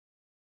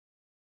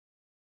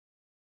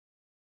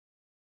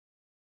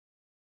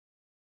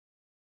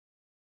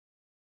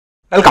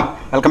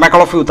Welcome back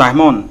all of you.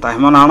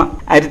 Tahimon ആണ്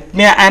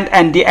Arrhythmia and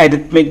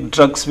Antiarrhythmic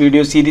Drugs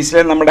video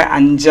സീരീസിലെ നമ്മുടെ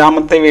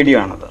അഞ്ചാമത്തെ വീഡിയോ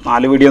ആണത്.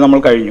 4 വീഡിയോ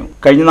നമ്മൾ കഴിഞ്ഞു.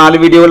 കഴിഞ്ഞ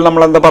 4 വീഡിയോയിൽ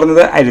നമ്മൾ എന്താ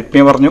പറഞ്ഞത്?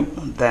 Arrhythmia പറഞ്ഞു.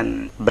 Then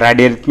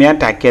bradyarrhythmia,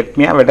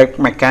 tachyarrhythmia, അവയുടെ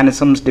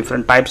mechanisms,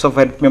 different types of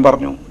arrhythmia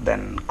പറഞ്ഞു.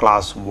 Then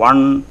class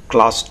 1,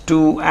 class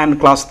 2 and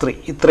class 3.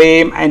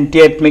 ഇത്രയും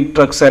antiarrhythmic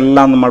drugs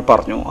എല്ലാം നമ്മൾ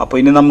പറഞ്ഞു. അപ്പോൾ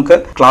ഇനി നമുക്ക്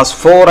class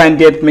 4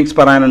 antiarrhythmics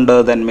പറയാനുണ്ട്.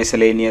 Then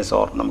miscellaneous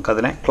or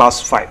നമുക്കതിനെ class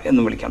 5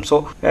 എന്ന് വിളിക്കാം. So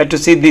we have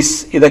to see this.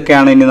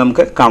 ഇതൊക്കെയാണ് ഇനി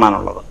നമുക്ക്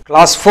കാണാനുള്ളത്.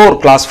 Class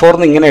 4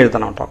 എന്ന് ഇങ്ങനെ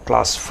എഴുതണം കേട്ടോ.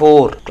 Class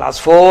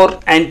 4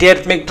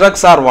 antiarrhythmic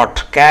drugs are what?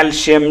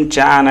 Calcium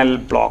channel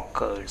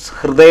blockers.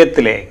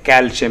 ഹൃദയത്തിലെ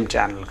കാൽഷ്യം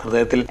ചാനൽ,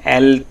 ഹൃദയത്തിൽ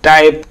L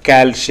ടൈപ്പ്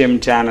കാൽഷ്യം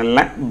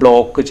ചാനലിനെ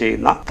ബ്ലോക്ക്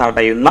ചെയ്യുന്ന,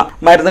 തടയുന്ന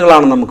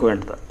മരുന്നുകളാണ് നമുക്ക്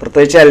വേണ്ടത്.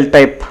 പ്രത്യേകിച്ച് L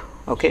ടൈപ്പ്.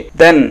 ഓക്കെ,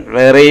 ദെൻ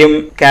വേറെയും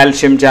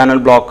കാൽഷ്യം ചാനൽ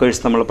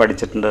ബ്ലോക്കേഴ്സ് നമ്മൾ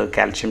പഠിച്ചിട്ടുണ്ട്.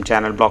 Calcium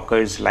channel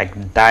blockers like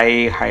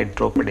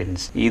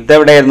ഡൈഹൈഡ്രോപിഡിൻസ്.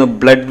 ഇതെവിടെയായിരുന്നു?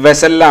 Blood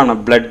വെസലിലാണ്.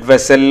 Blood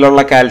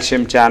വെസലിലുള്ള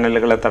calcium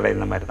ചാനലുകളെ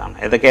തടയുന്ന മരുന്നാണ്.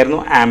 ഏതൊക്കെയായിരുന്നു?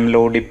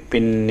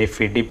 ആംലോഡിപ്പിൻ,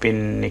 നിഫിഡിപ്പിൻ,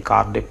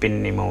 നികാർഡിപ്പിൻ,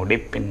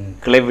 നിമോഡിപ്പിൻ,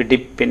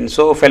 ക്ലെവിഡിപ്പിൻ,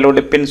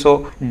 ഫെലോഡിപ്പിൻ.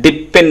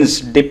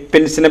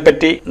 ഡിപ്പിൻസിനെ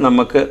പറ്റി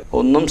നമുക്ക്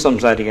ഒന്നും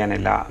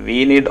സംസാരിക്കാനില്ല. We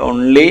need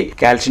only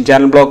calcium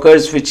channel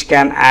blockers which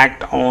can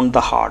act on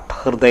the heart,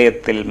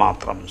 ഹൃദയത്തിൽ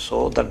മാത്രം. So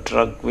the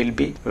drug will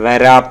be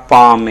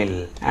Verapamil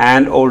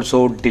and also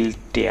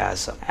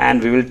diltiazem, and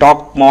we will talk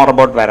more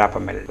about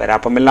Verapamil.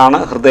 Verapamil ആണ്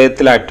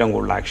ഹൃദയത്തിൽ ഏറ്റവും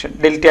കൂടുതൽ ആക്ഷൻ.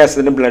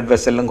 diltiazem ബ്ലഡ്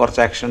വെസലിലും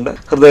കുറച്ച് action ഉണ്ട്,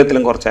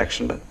 ഹൃദയത്തിലും കുറച്ച്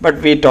ആക്ഷൻ ഉണ്ട്. But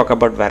we talk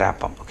about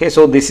Verapam. Okay,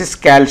 so this is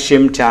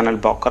calcium channel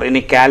blocker.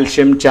 ഇനി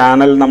കാൽഷ്യം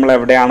ചാനൽ നമ്മൾ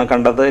എവിടെയാണ്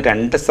കണ്ടത്?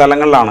 2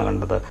 സ്ഥലങ്ങളിലാണ്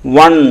കണ്ടത്.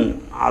 1,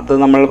 അത്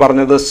നമ്മൾ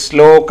പറഞ്ഞത്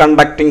slow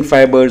conducting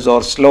fibres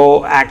or slow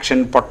action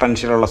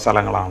potential ഉള്ള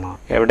സ്ഥലങ്ങളാണ്.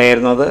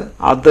 എവിടെയായിരുന്നത്?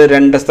 അത്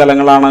 2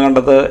 സ്ഥലങ്ങളാണ്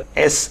കണ്ടത്.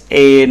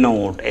 SA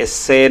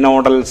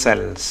nodal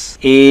cells,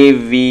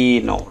 AV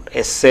node.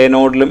 SA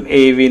നോഡിലും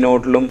AV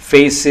നോഡിലും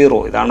ഫേസ് 0.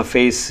 ഇതാണ്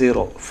face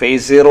 0.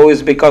 Face 0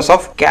 is because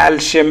of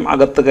calcium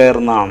അകത്ത്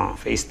കയറുന്നതാണ്.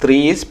 ഫേസ്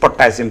 3 is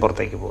പൊട്ടാസ്യം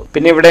പുറത്തേക്ക് പോകും.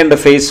 പിന്നെ ഇവിടെ ഉണ്ട്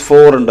ഫേസ്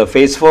 4 ഉണ്ട്.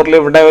 ഫേസ് 4ൽ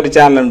ഇവിടെ ഒരു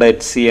ചാനൽ ഉണ്ട്,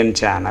 HCN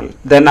ചാനൽ.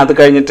 ദെൻ അത്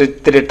കഴിഞ്ഞിട്ട്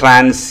ഇത്തിരി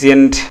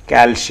ട്രാൻസിയന്റ്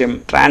കാൽഷ്യം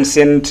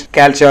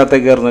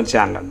അകത്തേക്ക് കയറുന്ന ഒരു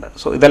ചാനലുണ്ട്.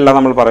 സോ ഇതെല്ലാം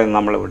നമ്മൾ പറയുന്നത്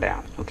നമ്മൾ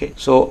ഇവിടെയാണ്. ഓക്കെ,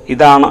 സോ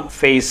ഇതാണ്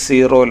ഫേസ്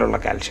 0യിലുള്ള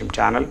കാൽഷ്യം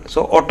ചാനൽ. സോ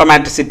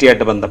ഓട്ടോമാറ്റിസിറ്റി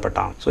ആയിട്ട്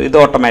ബന്ധപ്പെട്ടാണ്. സോ ഇത്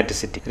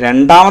ഓട്ടോമാറ്റിസിറ്റി.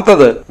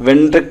 രണ്ടാമത്തത്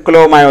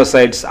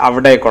വെൻട്രിക്കുലോമയോസൈറ്റ്സ്,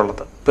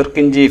 അവിടേക്കുള്ളത്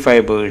പിർക്കിഞ്ചി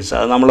ഫൈബേഴ്സ്.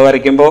 അത് നമ്മൾ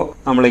വരയ്ക്കുമ്പോൾ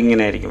നമ്മൾ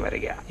ഇങ്ങനെ ആയിരിക്കും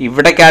വരയ്ക്കുക.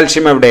 ഇവിടെ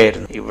കാൽഷ്യം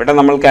എവിടെയായിരുന്നു? ഇവിടെ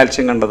നമ്മൾ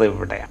കാൽഷ്യം കണ്ടത്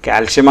ഇവിടെയാണ്.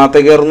 കാൽഷ്യം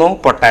അകത്തേക്ക് കയറുന്നു,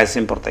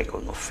 പൊട്ടാസ്യം പുറത്തേക്ക്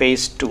വന്നു.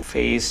 ഫേസ്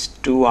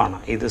 2 ആണ്.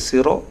 ഇത്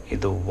 0,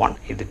 ഇത് 1,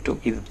 ഇത് 2,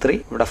 ഇത് 3,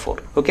 ഇവിടെ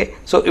 4. ഓക്കെ,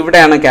 സോ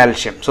ഇവിടെയാണ്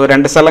കാൽഷ്യം. സോ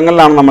 2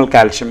 സ്ഥലങ്ങളിലാണ് നമ്മൾ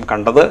കാൽഷ്യം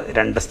കണ്ടത്,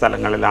 2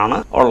 സ്ഥലങ്ങളിലാണ്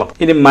ഉള്ളത്.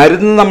 ഇനി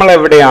മരുന്ന് നമ്മൾ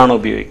എവിടെയാണ്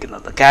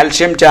ഉപയോഗിക്കുന്നത്?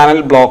 കാൽഷ്യം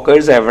ചാനൽ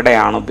ബ്ലോക്കേഴ്സ്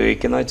എവിടെയാണ്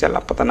ഉപയോഗിക്കുന്നത് വെച്ചാൽ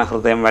അപ്പോൾ തന്നെ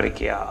ഹൃദയം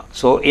വരയ്ക്കുക.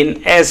 So in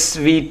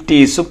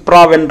SVT,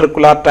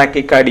 സുപ്രാവെൻട്രിക്കുലാർ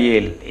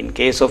ടാക്കിക്കാർഡിയയിൽ, in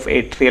case of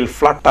atrial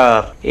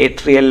flutter,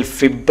 atrial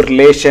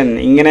fibrillation,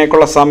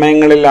 ഇങ്ങനെയൊക്കെയുള്ള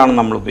സമയങ്ങളിലാണ്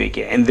നമ്മൾ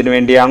ഉപയോഗിക്കുക. എന്തിനു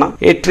വേണ്ടിയാണ്?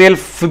 ഏട്രിയൽ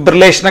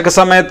ഫിബ്രിലേഷൻ ഒക്കെ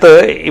സമയത്ത്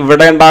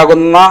ഇവിടെ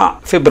ഉണ്ടാകുന്ന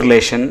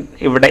ഫിബ്രിലേഷൻ,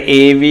 ഇവിടെ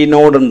AV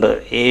നോഡ് ഉണ്ട്.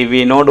 AV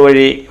നോഡ്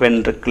വഴി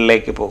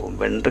വെൻട്രിക്കിളിലേക്ക് പോകും,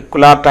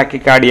 വെൻട്രിക്കുലാർ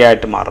ടാക്കിക്കാർഡിയ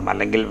ആയിട്ട് മാറും,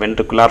 അല്ലെങ്കിൽ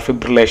വെൻട്രിക്കുലാർ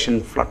ഫിബ്രിലേഷൻ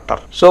ഫ്ലട്ടർ.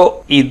 സോ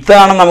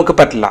ഇതാണ് നമുക്ക്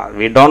പറ്റില്ല.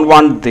 We don't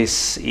want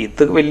this.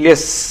 ഇത് വലിയ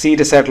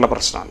സീരിയസ് ആയിട്ടുള്ള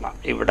പ്രശ്നമല്ല.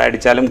 ഇവിടെ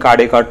അടിച്ചാലും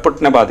കാർഡിയക്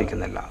ഔട്ട്പുട്ടിനെ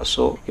ബാധിക്കുന്നില്ല.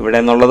 സോ ഇവിടെ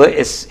എന്നുള്ളത്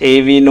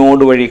AV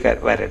നോഡ് വഴി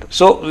വരരുത്.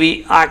 So we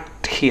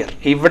act here.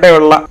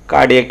 ഇവിടെയുള്ള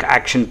കാർഡിയക്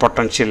ആക്ഷൻ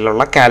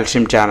പൊട്ടൻഷ്യലിലുള്ള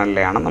കാൽഷ്യം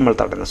ചാനലിലെയാണ് നമ്മൾ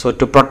തടയുന്നത്. So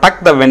to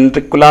protect the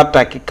ventricular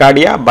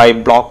tachycardia by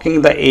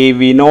blocking the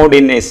AV node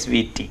in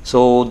SVT. So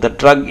the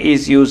drug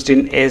is used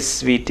in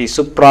SVT,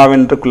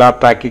 സുപ്രാവെൻട്രിക്കുലാർ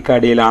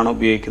ടാക്കിക്കാർഡിയയിലാണ്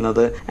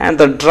ഉപയോഗിക്കുന്നത്. And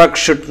the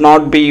drug should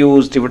not be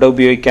used, ഇവിടെ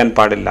ഉപയോഗിക്കാൻ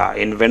പാടില്ല.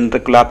 In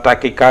ventricular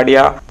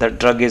tachycardia the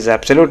drug is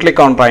absolutely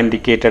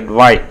contraindicated.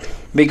 Y?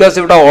 Because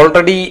ഇവിടെ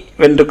already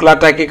ventricular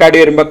tachycardia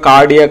വരുമ്പോൾ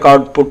cardiac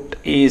output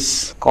is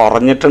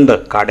കുറഞ്ഞിട്ടുണ്ട്.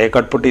 Cardiac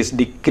output is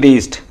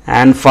decreased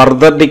and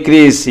further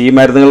decrease. ഈ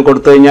മരുന്നുകൾ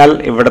കൊടുത്തു കഴിഞ്ഞാൽ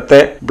ഇവിടത്തെ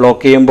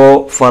ബ്ലോക്ക് ചെയ്യുമ്പോൾ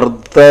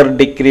further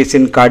decrease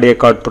in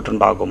cardiac output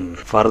ഉണ്ടാകും.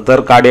 ഫർദർ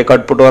കാർഡിയക്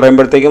ഔട്ട്പുട്ട്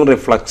പറയുമ്പോഴത്തേക്കും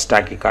റിഫ്ലക്സ്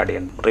ടാക്കിക്കാർഡിയ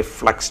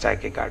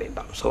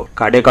ഉണ്ടാകും. സോ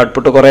കാർഡിയക്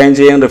ഔട്ട്പുട്ട് കുറയുകയും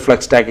ചെയ്യും,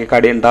 റിഫ്ലക്സ്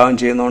ടാക്കിക്കാർഡിയ ഉണ്ടാവുകയും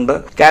ചെയ്യുന്നതുകൊണ്ട്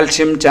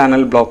calcium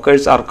channel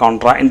blockers R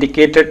contra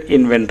indicated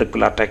in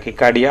ventricular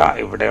tachycardia.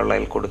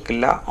 ഇവിടെയുള്ളതിൽ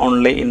കൊടുക്കില്ല.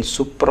 Only in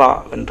supra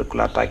ventricular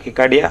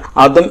tachycardia.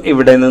 അതും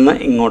ഇവിടെ നിന്ന്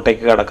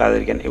ഇങ്ങോട്ടേക്ക്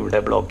കടക്കാതിരിക്കാൻ ഇവിടെ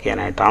ബ്ലോക്ക്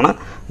ചെയ്യാനായിട്ടാണ്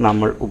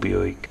നമ്മൾ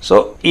ഉപയോഗിക്കുക. സോ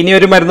ഇനി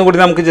ഒരു മരുന്ന് കൂടി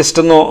നമുക്ക്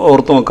ജസ്റ്റ് ഒന്ന്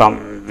ഓർത്തു നോക്കാം.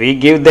 We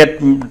give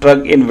that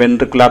drug in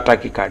ventricular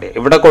tachycardia.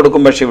 ഇവിടെ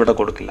കൊടുക്കും, പക്ഷെ ഇവിടെ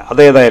കൊടുക്കില്ല.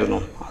 അതേതായിരുന്നു?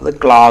 അത്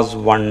ക്ലാസ്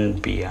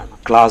 1B ആണ്.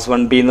 ക്ലാസ്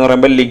 1B എന്ന്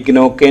പറയുമ്പോൾ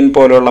ലിഗ്നോക്കെയിൻ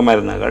പോലെയുള്ള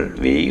മരുന്നുകൾ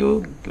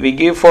we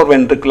give four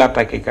ventricular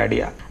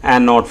tachycardia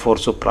and not four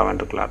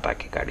സുപ്രാവെൻട്രിക്കുലാർ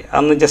tachycardia.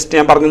 അന്ന് ജസ്റ്റ്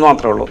ഞാൻ പറഞ്ഞു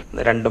മാത്രമേ ഉള്ളൂ.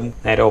 രണ്ടും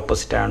നേരെ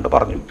ഓപ്പോസിറ്റ് ആയതുകൊണ്ട്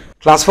പറഞ്ഞു.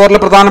 ക്ലാസ് 4ലെ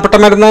പ്രധാനപ്പെട്ട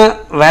മരുന്ന്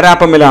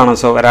വെരാപ്പമിലാണ്.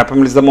 So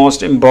വെരാപ്പമിൽ is the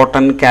most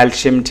important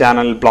calcium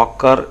channel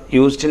blocker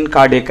used in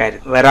cardiac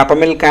ആരിത്മ.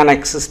 വെരാപ്പമിൽ can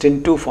exist in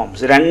 2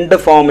 forms. 2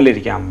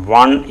 ഫോമിലിരിക്കാം.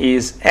 1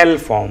 is L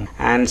form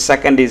and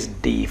second is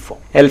D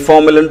form. L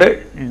ഫോമിലുണ്ട്,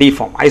 D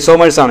form.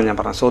 Isomers ആണ് ഞാൻ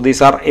പറഞ്ഞത്. So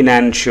these are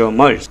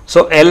ഇനാൻഷ്യോമേഴ്സ്.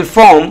 So L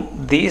form,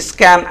 these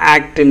can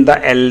act in the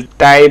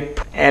L-type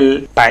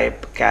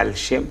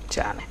calcium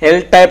channel.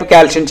 L-type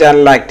calcium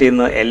channel act in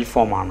the L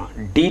form ആണ്.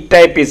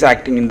 D-type is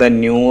acting in the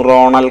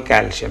neuronal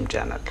calcium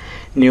channel.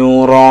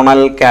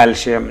 Neuronal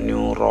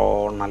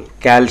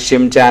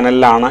calcium channel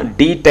ആണ്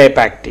D-type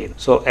act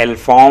ചെയ്യുന്നത്. So L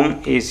form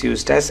is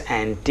used as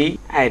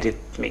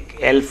antiarrhythmic.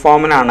 L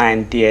ഫോമിനാണ്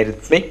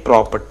antiarrhythmic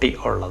property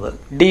ഉള്ളത്.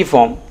 D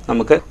form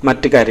നമുക്ക്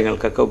മറ്റു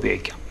കാര്യങ്ങൾക്കൊക്കെ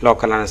ഉപയോഗിക്കാം,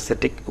 local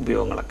anaesthetic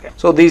ഉപയോഗങ്ങളൊക്കെ.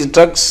 So these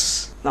drugs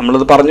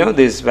നമ്മളിത് പറഞ്ഞു,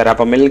 this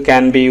വെരാപ്പമിൽ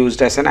can be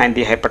used as an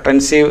anti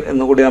hypertensive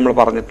എന്ന് കൂടി നമ്മൾ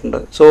പറഞ്ഞിട്ടുണ്ട്.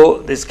 So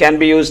this can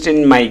be used in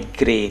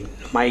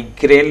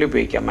മൈഗ്രെയിനിൽ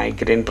ഉപയോഗിക്കാം,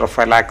 മൈഗ്രെയിൻ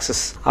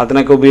പ്രൊഫൈലാക്സിസ്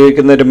അതിനൊക്കെ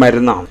ഉപയോഗിക്കുന്ന ഒരു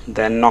മരുന്നാണ്.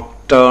 ദെൻ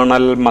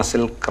നൊക്ടേണൽ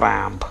മസിൽ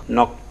ക്രാമ്പ്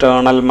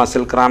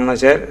എന്ന്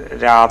വെച്ചാൽ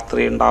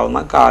രാത്രി ഉണ്ടാവുന്ന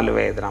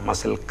കാലുവേദന,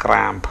 മസിൽ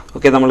ക്രാമ്പ്.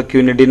 ഓക്കെ, നമ്മൾ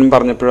ക്യൂനിഡിനും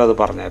പറഞ്ഞപ്പോഴും അത്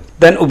പറഞ്ഞായിരുന്നു.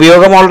 ദെൻ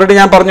ഉപയോഗം ഓൾറെഡി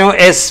ഞാൻ പറഞ്ഞു,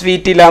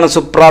 SVT-ലാണ്,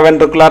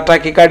 സുപ്രാവെൻട്രിക്കുലാർ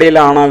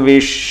ടാക്കിക്കാർഡിയയിലാണ്. We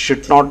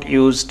should not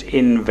used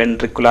in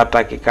ventricular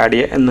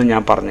tachycardia എന്ന്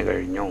ഞാൻ പറഞ്ഞു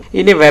കഴിഞ്ഞു.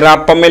 ഇനി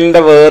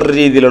വെരാപ്പമിലിന്റെ വേറൊരു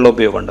രീതിയിലുള്ള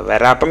ഉപയോഗമുണ്ട്.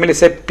 വെരാപ്പമിൽ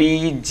is A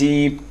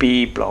PGP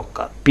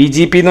blocker.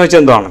 PGP എന്ന്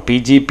വെച്ചാൽ എന്താണ്?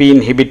 PGP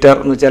ഇൻഹിബിറ്റർ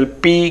എന്ന് വെച്ചാൽ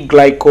P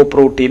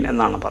ഗ്ലൈക്കോപ്രോട്ടീൻ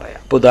എന്നാണ് പറയുക.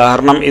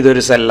 ഉദാഹരണം,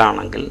 ഇതൊരു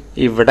സെല്ലാണെങ്കിൽ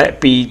ഇവിടെ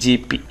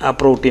PGP ആ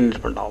പ്രോട്ടീൻ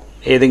ഇരിപ്പുണ്ടാവും.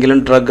 ഏതെങ്കിലും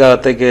ഡ്രഗ്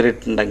അകത്തേക്ക്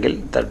കയറിയിട്ടുണ്ടെങ്കിൽ,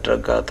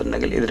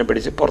 ഇതിനെ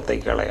പിടിച്ച്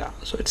പുറത്തേക്ക് കളയുക.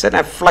 So it's an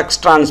efflux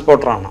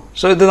ട്രാൻസ്പോർട്ടറാണ്.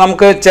 So ഇത്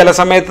നമുക്ക് ചില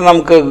സമയത്ത്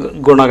നമുക്ക്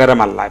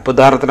ഗുണകരമല്ല. ഇപ്പോൾ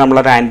ഉദാഹരണത്തിന്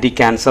നമ്മളൊരു ആൻറ്റി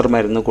ക്യാൻസർ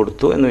മരുന്ന്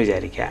കൊടുത്തു എന്ന്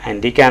വിചാരിക്കുക.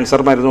 ആൻറ്റി ക്യാൻസർ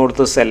മരുന്ന്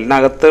കൊടുത്ത്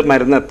സെല്ലിനകത്ത്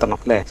മരുന്ന് എത്തണം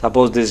അല്ലേ?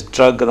 സപ്പോസ് ദിസ്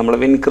ഡ്രഗ് നമ്മൾ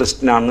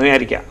വിൻക്രിസ്റ്റിനാണെന്ന്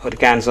വിചാരിക്കുക, ഒരു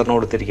ക്യാൻസറിന്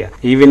കൊടുത്തിരിക്കുക.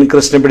 ഈ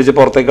വിൻക്രിസ്റ്റിനെ പിടിച്ച്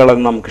പുറത്തേക്ക്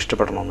കളയുന്നത് നമുക്ക്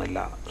ഇഷ്ടപ്പെടണമെന്നില്ല.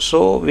 സോ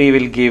വി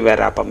വിൽ ഗീവ്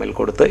വെരാപ്പമിൽ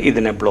കൊടുത്ത്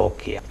ഇതിനെ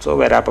ബ്ലോക്ക് ചെയ്യാം. സോ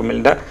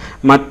വെരാപ്പമിലിൻ്റെ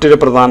മറ്റൊരു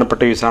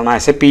പ്രധാനപ്പെട്ട യൂസാണ്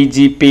as A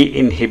PGP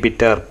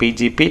inhibitor,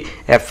 PGP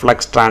efflux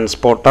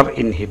transporter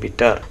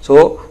inhibitor. So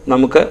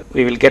നമുക്ക്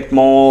we will get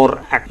more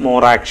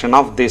action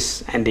of this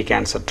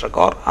anti-cancer drug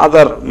or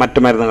other മറ്റു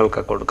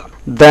മരുന്നുകൾക്ക് കൊടുക്കാം.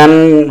 Then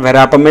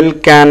verapamil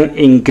can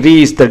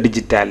increase the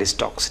digitalis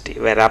toxicity.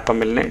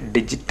 വെരാപ്പമിലിന്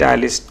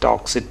digitalis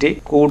toxicity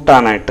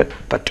കൂട്ടാനായിട്ട്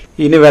പറ്റും.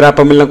 ഇനി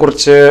വെരാപ്പമിലിനെ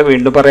കുറിച്ച്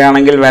വീണ്ടും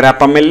പറയുകയാണെങ്കിൽ,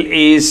 വെരാപ്പമിൽ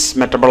ഈസ്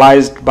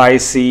മെറ്റബോളൈസ്ഡ് ബൈ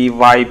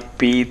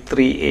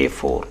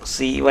CYP3A4.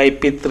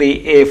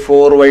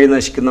 CYP3A4 വഴി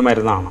നശിക്കുന്ന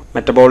മരുന്നാണ്,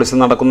 മെറ്റബോളിസം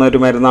നടക്കുന്ന ഒരു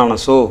മരുന്നാണ്.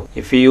 So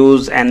if you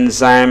use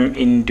enzyme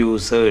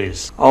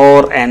inducers or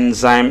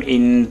enzyme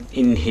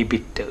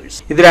inhibitors,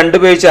 ഇത് രണ്ടും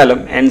ഉപയോഗിച്ചാലും,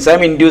 എൻസൈം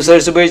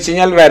ഇൻഡ്യൂസേഴ്സ് ഉപയോഗിച്ച്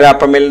കഴിഞ്ഞാൽ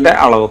വെരാപ്പമിലിന്റെ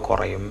അളവ്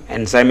കുറയും,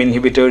 എൻസൈം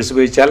ഇൻഹിബിറ്റേഴ്സ്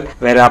ഉപയോഗിച്ചാൽ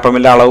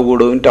വെരാപ്പമിലിന്റെ അളവ്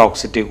കൂടുകയും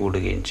ടോക്സിറ്റി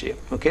കൂടുകയും ചെയ്യും.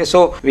 Okay, so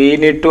we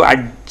need to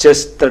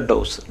adjust the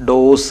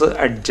dose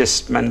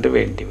adjustment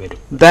വേണ്ടി വരും.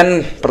 ദെൻ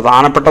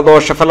പ്രധാനപ്പെട്ട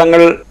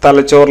ദോഷഫലങ്ങൾ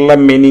തലച്ചോറിലെ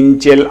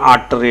മെനിഞ്ചിയൽ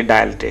ആർട്ടറി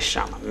ഡയലറ്റേഷൻ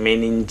ആണ്.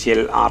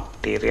 Meningeal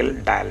arterial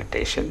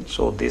dilatation.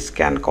 So this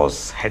can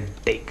cos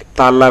headache,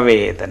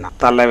 തലവേദന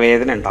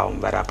ഉണ്ടാവും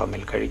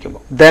വെരാപ്പമിൽ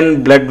കഴിക്കുമ്പോൾ. Then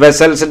blood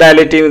vessels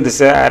dilate,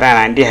 this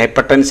anti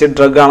hypertensive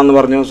drug ആണെന്ന്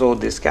പറഞ്ഞു. So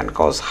this can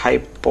cos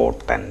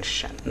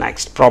hypotension.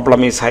 Next problem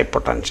is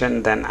hypotension.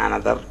 Then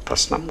another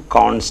പ്രശ്നം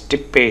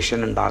constipation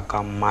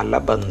ഉണ്ടാക്കാം,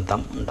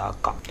 മലബന്ധം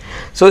ഉണ്ടാക്കാം.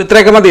 സോ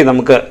ഇത്രയൊക്കെ മതി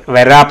നമുക്ക്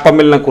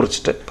വെരാപ്പമിലിനെ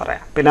കുറിച്ചിട്ട്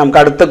പറയാം. പിന്നെ നമുക്ക്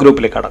അടുത്ത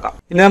ഗ്രൂപ്പിലേക്ക് കടക്കാം.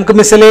 ഇനി നമുക്ക്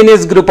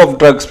മിസലേനിയസ് ഗ്രൂപ്പ്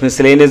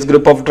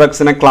ഓഫ്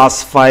ഡ്രഗ്സിനെ ക്ലാസ്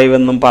 5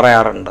 എന്നും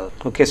പറയാറുണ്ട്.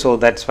 Okay, so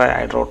that's why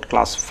I rote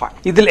class 5.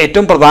 ഇതിൽ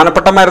ഏറ്റവും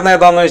പ്രധാനപ്പെട്ട മരുന്ന്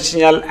ഏതാണെന്ന് വെച്ച്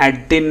കഴിഞ്ഞാൽ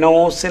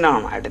അഡിനോസിൻ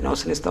ആണ്.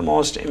 Adenosine is the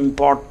most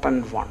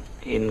important one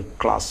in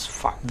class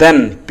 5. Then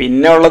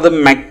പിന്നെ ഉള്ളത്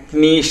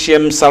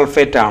മഗ്നീഷ്യം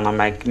സൾഫേറ്റ് ആണ്.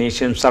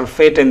 മഗ്നീഷ്യം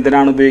സൾഫേറ്റ്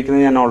എന്തിനാണ്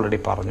ഉപയോഗിക്കുന്നത് ഞാൻ ഓൾറെഡി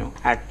പറഞ്ഞു.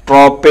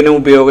 അട്രോപ്പിന്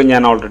ഉപയോഗം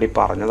ഞാൻ ഓൾറെഡി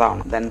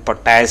പറഞ്ഞതാണ്. Then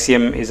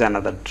potassium is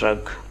another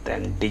drug.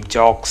 Then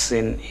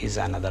digoxin is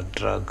another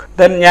drug.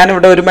 Then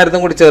ഞാനിവിടെ ഒരു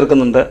മരുന്നും കൂടി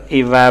ചേർക്കുന്നുണ്ട്,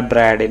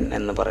 ഇവാബ്രാഡിൻ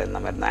എന്ന് പറയുന്ന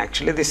മരുന്ന്.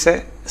 ആക്ച്വലി ദിസ്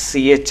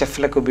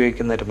CHF-ലൊക്കെ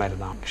ഉപയോഗിക്കുന്ന ഒരു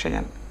മരുന്നാണ്, പക്ഷെ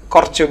ഞാൻ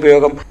കുറച്ച്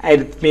ഉപയോഗം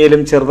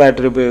അരിത്മിയയിലും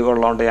ചെറുതായിട്ടൊരു ഉപയോഗം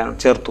ഉള്ളതുകൊണ്ട് ഞാൻ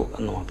ചേർത്തു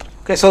എന്ന് മാത്രം.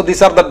 Okay, so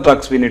these are the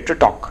drugs we need to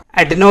talk.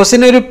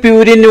 Adenosine ഒരു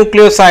പ്യൂരിൻ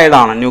ന്യൂക്ലിയോസൈഡ്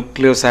ആണ്,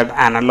 ന്യൂക്ലിയോസൈഡ്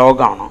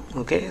അനലോഗ് ആണ്.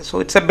 Okay, so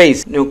it's a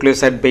base,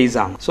 nucleoside base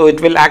ആണ്. So it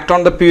will act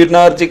on the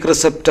purinergic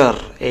receptor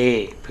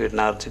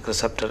purinergic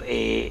receptor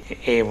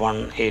A1,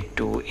 A2,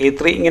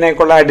 A3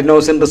 ഇങ്ങനെയൊക്കെയുള്ള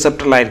adenosine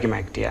റിസപ്റ്ററിലായിരിക്കും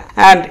act ചെയ്യുക.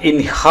 And in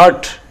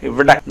heart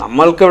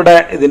നമ്മൾക്കിവിടെ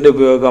ഇതിന്റെ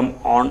ഉപയോഗം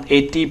on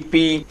ATP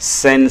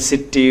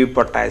sensitive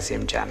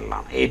potassium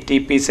ചാനലാണ്.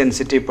 ATP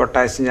sensitive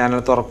potassium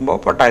channel തുറക്കുമ്പോൾ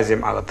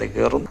potassium അകത്തേക്ക്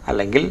കയറും,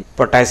 അല്ലെങ്കിൽ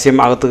പൊട്ടാസ്യം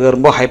അകത്ത്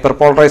കയറുമ്പോൾ ഹൈപ്പർ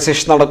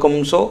പോളറൈസേഷൻ നടക്കും.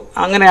 സോ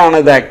അങ്ങനെയാണ്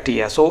ഇത് ആക്ട്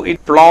ചെയ്യുക. So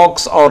it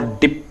blocks or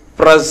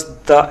depress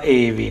the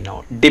AV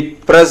node.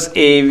 Depress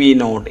AV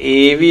node.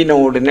 AV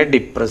നോഡിനെ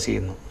ഡിപ്രസ്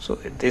ചെയ്യുന്നു. So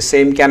the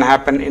same can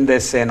happen in the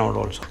SA node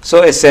also. So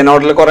SA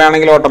node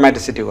കുറയാണെങ്കിൽ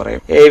ഓട്ടോമാറ്റിസിറ്റി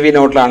കുറയും, AV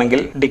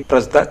നോഡിലാണെങ്കിൽ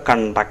depress the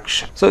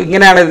conduction. So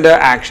ഇങ്ങനെയാണ് ഇതിന്റെ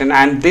action.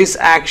 And this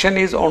action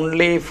is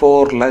only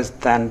four less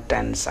than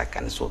 10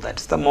 seconds. So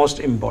that's the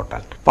most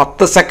important.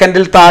 10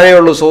 സെക്കൻഡിൽ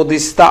താഴെയുള്ളൂ. So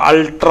this the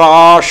ultra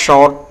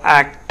short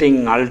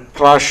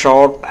ultra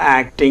short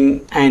acting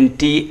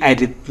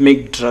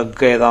anti-arrhythmic drug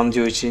ഏതാണെന്ന്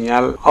ചോദിച്ചു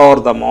കഴിഞ്ഞാൽ, or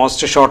the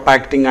most short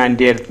acting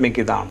antiarrhythmic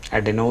ഇതാണ്,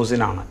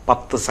 adenosine ആണ്.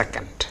 10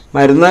 second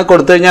മരുന്ന്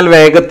കൊടുത്തു കഴിഞ്ഞാൽ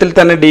വേഗത്തിൽ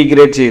തന്നെ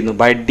ഡീഗ്രേഡ് ചെയ്യുന്നു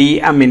ബൈ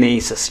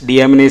ഡിഅമിനൈസസ്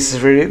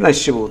വഴി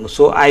നശിച്ചു പോകുന്നു.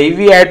 സോ IV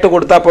ആയിട്ട്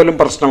കൊടുത്താൽ പോലും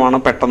പ്രശ്നമാണ്,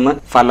 പെട്ടെന്ന്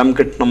ഫലം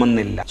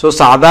കിട്ടണമെന്നില്ല. സോ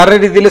സാധാരണ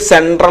രീതിയിൽ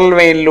സെൻട്രൽ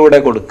വെയിനിലൂടെ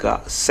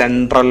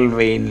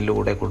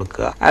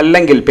കൊടുക്കുക,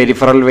 അല്ലെങ്കിൽ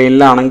പെരിഫറൽ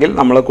വെയിനിലാണെങ്കിൽ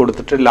നമ്മൾ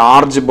കൊടുത്തിട്ട്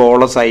ലാർജ്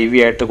ബോളസ് IV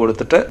ആയിട്ട്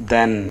കൊടുത്തിട്ട്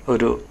ദെൻ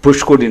ഒരു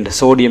പുഷ് കൂടി ഉണ്ട്,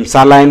 സോഡിയം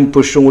സലൈൻ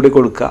പുഷും കൂടി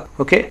കൊടുക്കുക.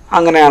 ഓക്കെ,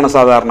 അങ്ങനെയാണ്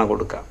സാധാരണ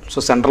കൊടുക്കുക. സോ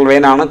സെൻട്രൽ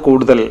വെയിൻ ആണ്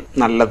കൂടുതൽ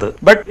നല്ലത്,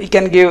 but we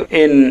can give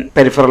in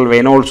peripheral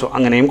vein also,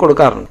 അങ്ങനെയും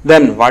കൊടുക്കാറുണ്ട്.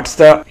 Then what's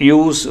the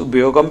use?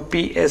 ഉപയോഗം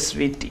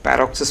PSVT,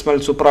 പാരോക്സിസ്മൽ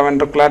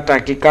സൂപ്രാവെൻട്രിക്കുലർ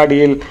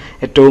ടാക്കിക്കാർഡിയയിൽ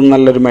ഏറ്റവും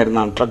നല്ലൊരു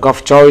മരുന്നാണ്. Drug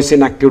of choice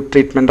in acute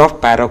treatment of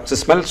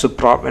paroxysmal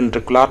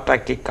സൂപ്രാവെൻട്രിക്കുലർ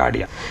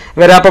tachycardia.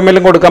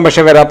 വെരാപ്പമിലും കൊടുക്കാം,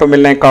 പക്ഷേ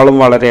വെരാപ്പമിലിനേക്കാളും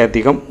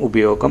വളരെയധികം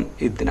ഉപയോഗം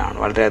ഇതിനാണ്,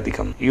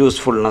 വളരെയധികം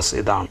യൂസ്ഫുൾനെസ്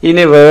ഇതാണ്.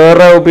 ഇനി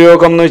വേറെ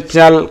ഉപയോഗം എന്ന്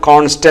വെച്ചാൽ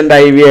കോൺസ്റ്റന്റ്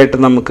IV ആയിട്ട്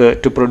നമുക്ക്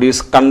ടു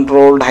പ്രൊഡ്യൂസ്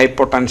കൺട്രോൾഡ്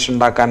ഹൈപ്പോടെൻഷൻ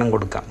ഉണ്ടാക്കാനും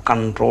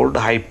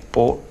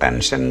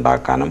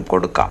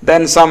കൊടുക്കാം,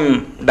 ദെൻ സം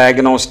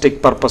ഡയഗ്നോസ്റ്റിക്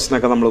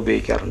പർപ്പസിനൊക്കെ നമ്മൾ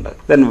ഉപയോഗിക്കാറുണ്ട്.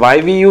 Then Y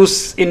we use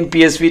in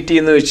PSVT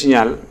എന്ന് വെച്ച്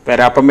കഴിഞ്ഞാൽ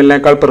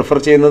വെരാപ്പമിലിനേക്കാൾ പ്രിഫർ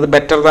ചെയ്യുന്നത്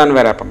ബെറ്റർ ദാൻ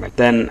വെരാപ്പമിൽ.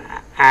 ദെൻ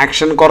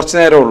ആക്ഷൻ കുറച്ച്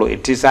നേരമേ ഉള്ളൂ,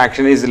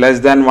 action is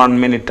less than 1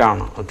 minute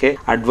ആണ്. ഓക്കെ,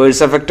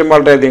 അഡ്വേഴ്സ് എഫക്റ്റും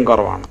വളരെയധികം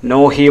കുറവാണ്. നോ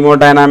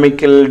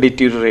ഹീമോഡൈനാമിക്കൽ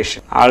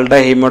ഡിറ്റീരിയേഷൻ, ആളുടെ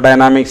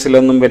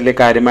ഹീമോഡൈനാമിക്സിലൊന്നും വലിയ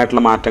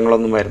കാര്യമായിട്ടുള്ള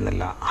മാറ്റങ്ങളൊന്നും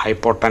വരുന്നില്ല.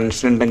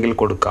 ഹൈപ്പോടെൻഷൻ ഉണ്ടെങ്കിൽ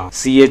കൊടുക്കാം,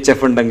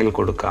 CHF ഉണ്ടെങ്കിൽ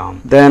കൊടുക്കാം.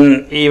 Then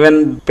even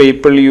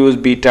people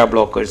use beta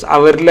blockers,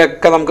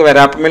 അവരിലൊക്കെ നമുക്ക്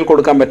വെരാപ്പമിൽ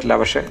കൊടുക്കാൻ പറ്റില്ല,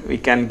 പക്ഷേ we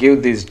can give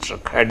this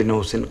drug,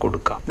 adenosine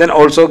കൊടുക്കാം. Then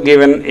also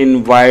given in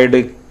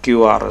wide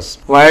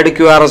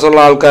QRS ഉള്ള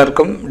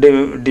ആൾക്കാർക്കും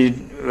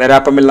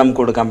വെരാപ്പമിൽ നമുക്ക്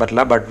കൊടുക്കാൻ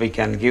പറ്റില്ല, but we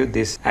can give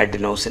this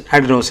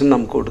adenosine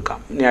നമുക്ക് കൊടുക്കാം.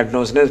 ഇനി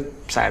അഡിനോസിന്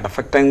സൈഡ്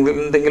എഫക്റ്റ്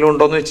എന്തെങ്കിലും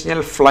ഉണ്ടോ എന്ന് വെച്ച്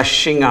കഴിഞ്ഞാൽ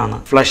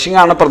ഫ്ലഷിംഗ്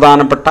ആണ്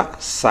പ്രധാനപ്പെട്ട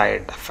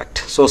സൈഡ്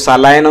എഫക്റ്റ്. സോ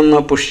സലൈൻ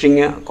ഒന്ന്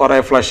പുഷിങ് കുറെ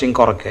ഫ്ലഷിംഗ്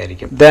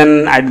കുറയ്ക്കുമായിരിക്കും. ദെൻ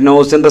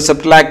അഡിനോസിൻ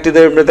റിസപ്റ്ററിൽ ആക്ട് ചെയ്ത്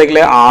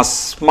കഴിയുമ്പോഴത്തേക്ക്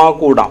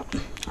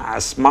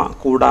ആസ്മ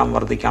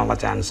വർദ്ധിക്കാനുള്ള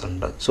ചാൻസ്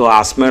ഉണ്ട്. സോ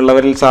ആസ്മ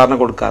ഉള്ളവരിൽ സാറിന്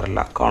കൊടുക്കാറില്ല,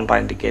 കോൺട്രാ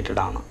ഇൻഡിക്കേറ്റഡ്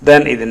ആണ്.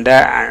 ദെൻ ഇതിന്റെ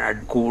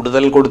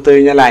കൂടുതൽ കൊടുത്തു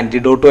കഴിഞ്ഞാൽ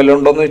ആന്റിഡോട്ട് വല്ലതും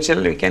ഉണ്ടോ എന്ന് വെച്ചാൽ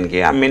വി ക്യാൻ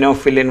ഗിവ്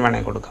അമിനോഫിലിൻ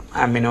വേണമെങ്കിൽ കൊടുക്കാം.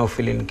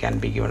 അമിനോഫിലിൻ can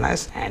be given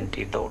as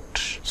antidote.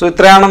 So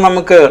ഇത്രയാണ്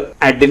നമുക്ക്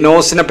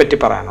അഡിനോസിനെ പറ്റി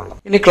പറയാനുള്ളത്.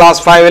 ഇനി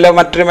ക്ലാസ് 5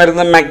 മറ്റൊരു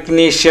മരുന്ന്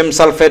മാഗ്നീഷ്യം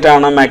സൾഫേറ്റ്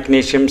ആണ്.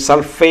 മാഗ്നീഷ്യം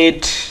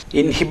സൾഫേറ്റ്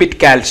ഇൻഹിബിറ്റ്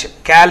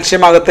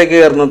കാൽഷ്യം അകത്തേക്ക്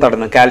കയറുന്നത്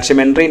തടയുന്നു, calcium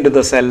entry in to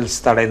the cells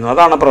തടയുന്നു,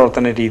 അതാണ്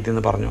പ്രവർത്തന രീതി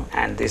എന്ന് പറഞ്ഞു.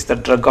 And this the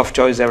drug of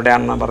choice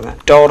എവിടെയാണെന്ന് പറഞ്ഞ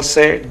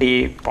ടോർസെ D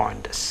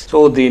പോയിന്റസ്. So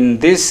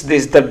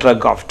this the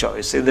drug of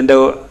choice. ഇതിന്റെ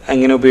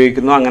എങ്ങനെ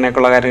ഉപയോഗിക്കുന്നു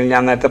അങ്ങനെയൊക്കെയുള്ള കാര്യങ്ങൾ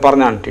ഞാൻ നേരത്തെ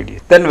പറഞ്ഞാണ് TD.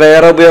 ദെൻ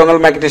വേറെ ഉപയോഗങ്ങൾ,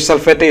 magnesium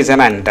sulphate is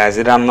an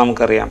antacid ആണെന്ന്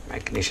നമുക്കറിയാം.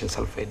 മാഗ്നീഷ്യം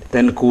സൾഫേറ്റ്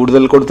ദെൻ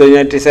കൂടുതൽ കൊടുത്തു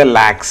കഴിഞ്ഞാൽ ഇറ്റ് ഈസ് എ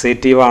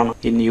ലാക്സേറ്റീവ് ആണ്.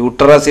 In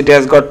uterus it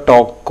has got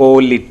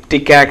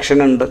ടോക്കോലിറ്റിക് action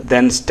ഉണ്ട്.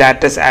 ദെൻ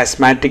സ്റ്റാറ്റസ്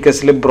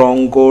ആസ്മാറ്റിക്കസിൽ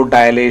ബ്രോങ്കോ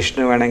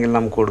ഡയലേഷന് വേണമെങ്കിൽ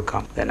നമുക്ക് കൊടുക്കാം.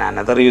 Then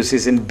another use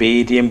is in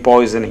barium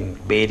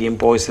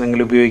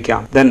പോയിസണിംഗിൽ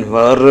ഉപയോഗിക്കാം. ദെൻ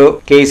വേറൊരു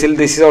കേസിൽ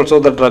this is also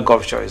the drug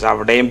of choice.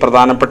 അവിടെയും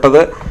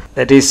പ്രധാനപ്പെട്ടത്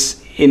that is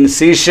in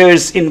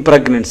seizures in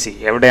pregnancy.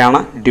 എവിടെയാണ്?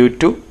 Due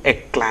to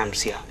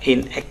eclampsia. In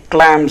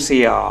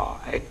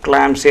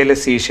എക്ലാംസിയയിലെ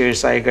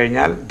seizures ആയി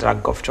കഴിഞ്ഞാൽ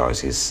drug of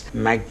choice is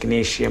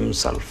magnesium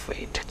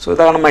sulphate. So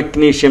ഇതാണ്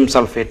magnesium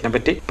സൾഫേറ്റിനെ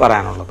പറ്റി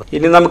പറയാനുള്ളത്.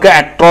 ഇനി നമുക്ക്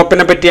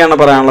അട്രോപ്പിനെ പറ്റിയാണ്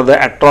പറയാനുള്ളത്.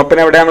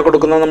 അട്രോപ്പിന് എവിടെയാണ്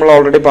കൊടുക്കുന്നത് നമ്മൾ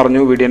ഓൾറെഡി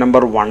പറഞ്ഞു, വീഡിയോ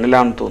നമ്പർ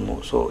 1 തോന്നുന്നു.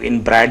 So in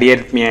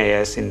ബ്രാഡിയറിത്മിയ,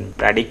 in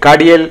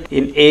ബ്രാഡികാർഡിയൽ,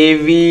 in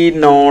AV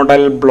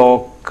nodal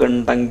block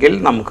ഉണ്ടെങ്കിൽ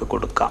നമുക്ക്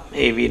കൊടുക്കാം.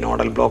 AV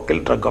നോഡൽ ബ്ലോക്കിൽ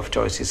drug of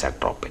choice is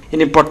atropine.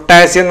 ഇനി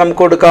പൊട്ടാസ്യം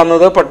നമുക്ക്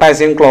കൊടുക്കാവുന്നത്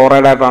പൊട്ടാസ്യം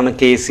ക്ലോറൈഡ് ആയിട്ടാണ്,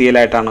 KCl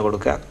ആയിട്ടാണ്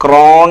കൊടുക്കുക.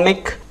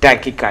 Chronic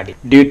tachycardia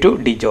due to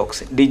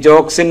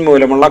digoxin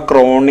മൂലമുള്ള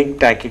ക്രോണിക്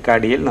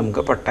ടാക്കിക്കാർഡിയയിൽ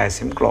നമുക്ക്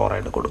പൊട്ടാസ്യം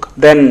ക്ലോറൈഡ് കൊടുക്കാം.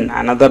 Then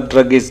another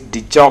drug is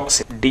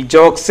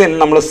digoxin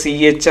നമ്മൾ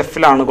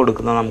CHF-ലാണ്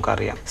കൊടുക്കുന്നത്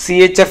നമുക്കറിയാം.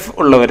 CHF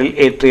ഉള്ളവരിൽ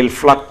atrial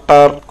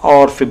flutter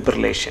or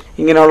fibrillation,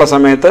 ഇങ്ങനെയുള്ള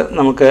സമയത്ത്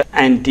നമുക്ക്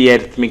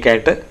ആന്റിഅരിത്മിക്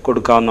ആയിട്ട്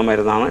കൊടുക്കാവുന്ന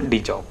മരുന്നാണ്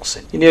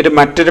ഡിജോക്സിൻ. ഇനി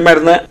മറ്റൊരു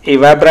മരുന്ന്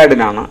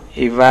ഇവാബ്രാഡിൻ ആണ്.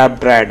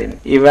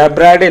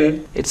 ഇവാബ്രാഡിൻ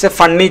it's A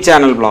funny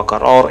channel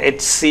blocker or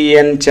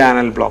HCN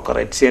channel blocker.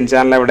 HCN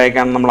channel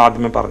എവിടേക്കാണ് നമ്മൾ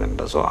ആദ്യമേ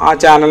പറഞ്ഞിട്ടുണ്ട്. സോ ആ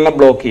ചാനലിനെ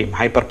ബ്ലോക്ക് ചെയ്യും.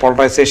 Hyper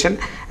polarisation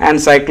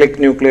and cyclic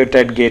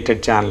nucleotide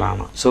gated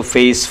ചാനലാണ്. സോ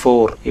ഫേസ്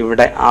 4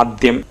 ഇവിടെ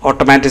ആദ്യം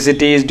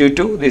ഓട്ടോമാറ്റിസിറ്റി is due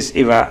to this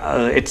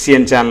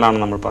HCN ചാനലാണ്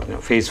നമ്മൾ പറഞ്ഞു,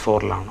 ഫേസ്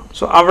 4-ലാണ്.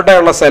 സോ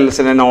അവിടെയുള്ള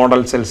സെൽസിനെ,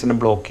 നോഡൽ സെൽസിനെ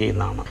ബ്ലോക്ക്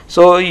ചെയ്യുന്നതാണ്.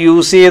 സോ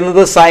യൂസ്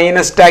ചെയ്യുന്നത്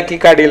സൈനസ്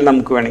ടാക്കിക്കാർഡിയയിൽ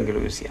നമുക്ക് വേണമെങ്കിൽ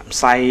യൂസ് ചെയ്യാം.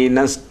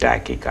 സൈനസ്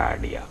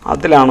ടാക്കിക്കാർഡിയ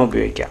അതിലാണ്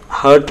ഉപയോഗിക്കുക.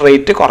 ഹേർട്ട്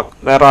റേറ്റ് കുറക്കും,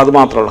 വേറെ അത്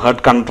മാത്രമേ ഉള്ളൂ.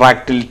 ഹേർട്ട്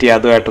കൺട്രാക്ടിലിറ്റി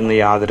അതുമായിട്ടൊന്നും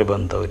യാതൊരു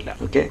ബന്ധവുമില്ല.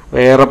 ഓക്കെ,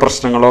 വേറെ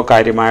പ്രശ്നങ്ങളോ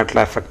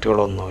കാര്യമായിട്ടുള്ള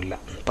എഫക്റ്റുകളോ ഒന്നുമില്ല.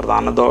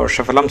 പ്രധാന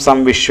ദോഷഫലം സം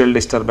വിഷ്വൽ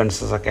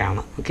ഡിസ്റ്റർബൻസസ്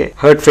ഒക്കെയാണ്. ഓക്കെ,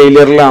 ഹേർട്ട്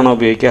ഫെയിലിയറിലാണ്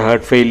ഉപയോഗിക്കുക.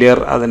 ഹേർട്ട് ഫെയിലിയർ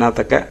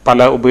അതിനകത്തൊക്കെ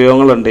പല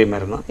ഉപയോഗങ്ങളുണ്ട് ഈ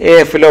മരുന്ന്.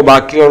 AF-ലോ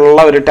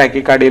ബാക്കിയുള്ള ഒരു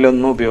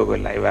ടാക്കിക്കാർഡിയയിലൊന്നും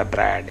ഉപയോഗമില്ല.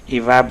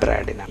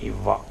 ഇവാബ്രാഡിനാണ്.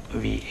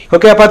 VA.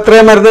 ഓക്കെ, അപ്പോൾ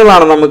അത്രയും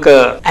മരുന്നുകളാണ് നമുക്ക്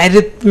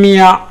അരിത്മിയ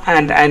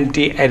ആൻഡ്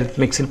ആന്റി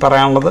അരിത്മിക്സിൽ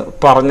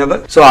പറഞ്ഞത്.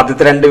 സോ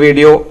ആദ്യത്തെ 2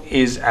 വീഡിയോ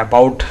ഈസ്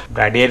അബൌട്ട്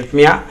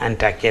ബ്രാഡിയറിത്മിയ ആൻഡ്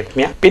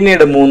ടാക്കിയറിത്മിയ.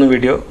 പിന്നീട് 3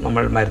 വീഡിയോ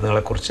നമ്മൾ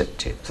മരുന്നുകളെ കുറിച്ച്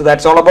ചെയ്തു. So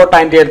that's all about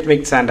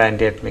ആന്റിഅരിത്മിക്സ് and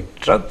ആന്റിഅരിത്മിക്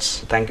drugs.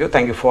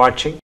 Thank you for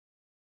watching.